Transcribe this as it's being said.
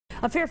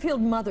A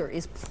Fairfield mother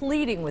is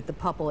pleading with the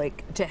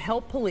public to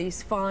help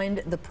police find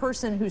the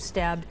person who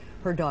stabbed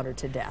her daughter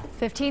to death.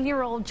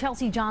 15-year-old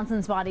Chelsea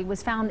Johnson's body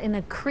was found in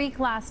a creek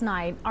last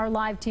night. Our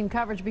live team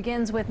coverage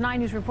begins with 9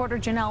 News reporter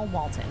Janelle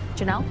Walton.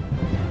 Janelle?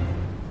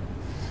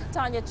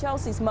 Tanya,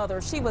 Chelsea's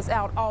mother, she was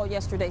out all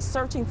yesterday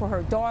searching for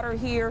her daughter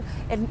here,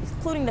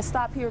 including the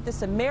stop here at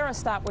this Amera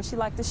stop where she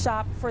liked to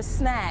shop for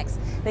snacks.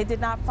 They did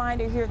not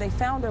find her here. They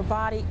found her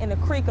body in a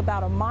creek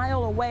about a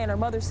mile away, and her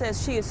mother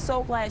says she is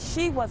so glad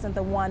she wasn't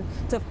the one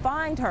to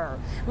find her.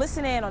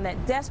 Listen in on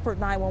that desperate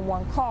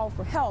 911 call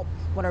for help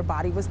when her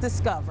body was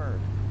discovered.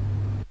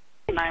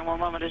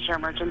 911, what is your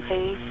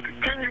emergency?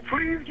 Can you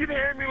please get an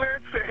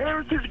ambulance to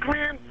Heritage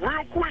Glen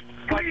real quick,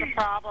 please? What's the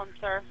problem,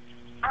 sir?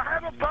 I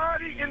have a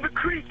body in the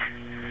creek.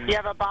 You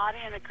have a body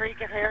in the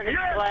creek at Heritage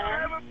Yes, Glen?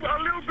 I have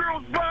a little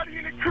girl's body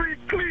in the creek.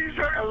 Please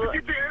hurry up and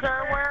get the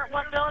Sir,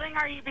 what building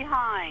are you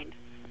behind?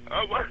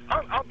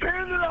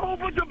 Abandoned, a whole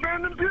bunch of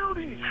abandoned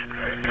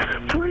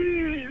buildings.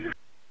 Please.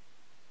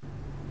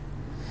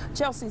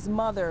 Chelsea's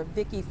mother,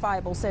 Vicki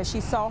Feibel, says she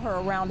saw her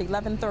around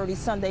 11:30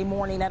 Sunday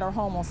morning at her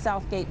home on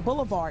Southgate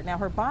Boulevard. Now,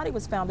 her body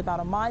was found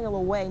about a mile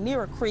away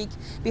near a creek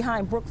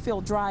behind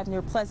Brookfield Drive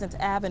near Pleasant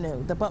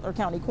Avenue. The Butler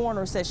County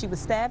coroner says she was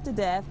stabbed to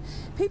death.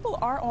 People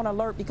are on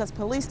alert because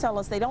police tell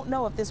us they don't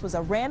know if this was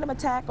a random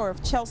attack or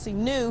if Chelsea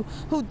knew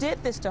who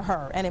did this to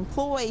her. An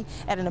employee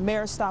at an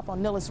Amera stop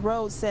on Nillis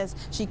Road says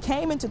she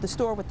came into the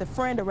store with a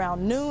friend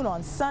around noon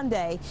on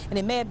Sunday, and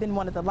it may have been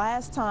one of the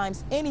last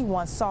times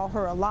anyone saw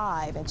her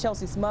alive. And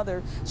Chelsea's mother,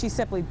 she's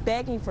simply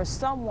begging for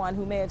someone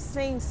who may have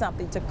seen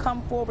something to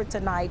come forward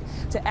tonight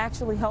to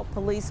actually help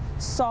police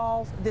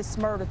solve this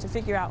murder, to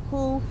figure out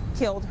who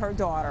killed her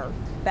daughter.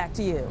 Back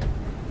to you.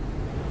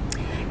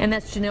 And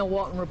that's Janelle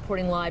Walton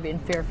reporting live in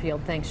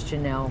Fairfield. Thanks,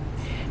 Janelle.